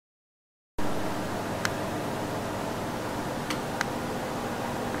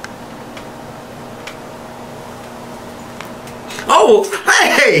Oh,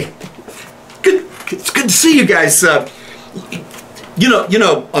 hey! Good. It's good to see you guys. You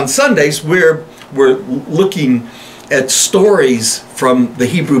know, on Sundays we're looking at stories from the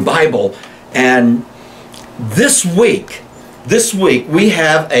Hebrew Bible, and this week we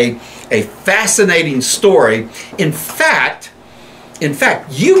have a fascinating story. In fact,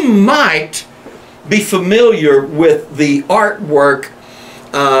 you might be familiar with the artwork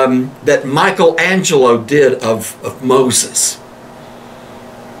that Michelangelo did of Moses.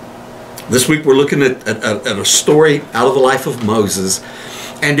 This week we're looking at a story out of the life of Moses.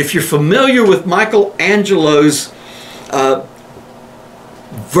 And if you're familiar with Michelangelo's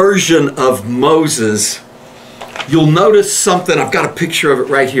version of Moses, you'll notice something. I've got a picture of it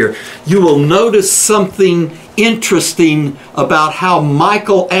right here. You will notice something interesting about how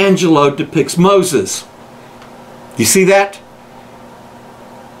Michelangelo depicts Moses. You see that?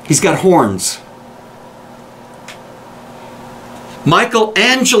 He's got horns.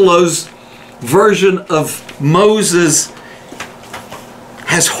 Michelangelo's version of Moses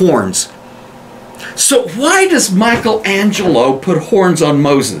has horns. So why does Michelangelo put horns on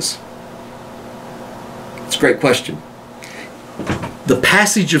Moses? It's a great question. The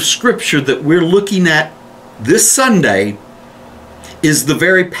passage of Scripture that we're looking at this Sunday is the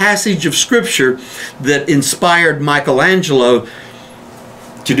very passage of Scripture that inspired Michelangelo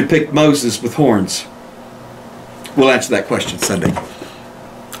to depict Moses with horns. We'll answer that question Sunday.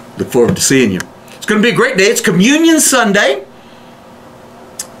 Look forward to seeing you. It's going to be a great day. It's Communion Sunday.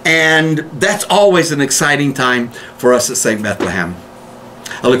 And that's always an exciting time for us at St. Bethlehem.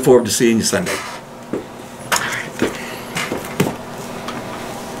 I look forward to seeing you Sunday.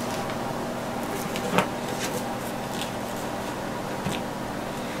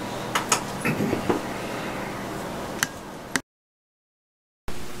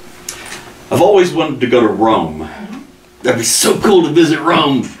 I've always wanted to go to Rome. That'd be so cool to visit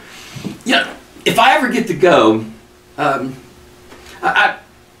Rome. Yeah, if I ever get to go,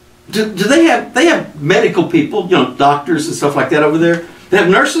 do they have medical people, doctors and stuff like that over there? They have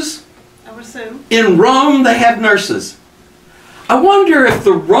nurses? I would assume. In Rome, they have nurses. I wonder if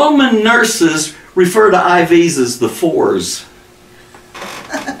the Roman nurses refer to IVs as the fours.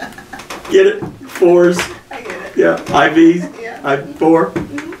 Get it? Fours? I get it. Yeah, IVs? Yeah. Four?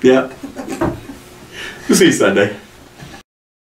 Yeah. We'll see you Sunday.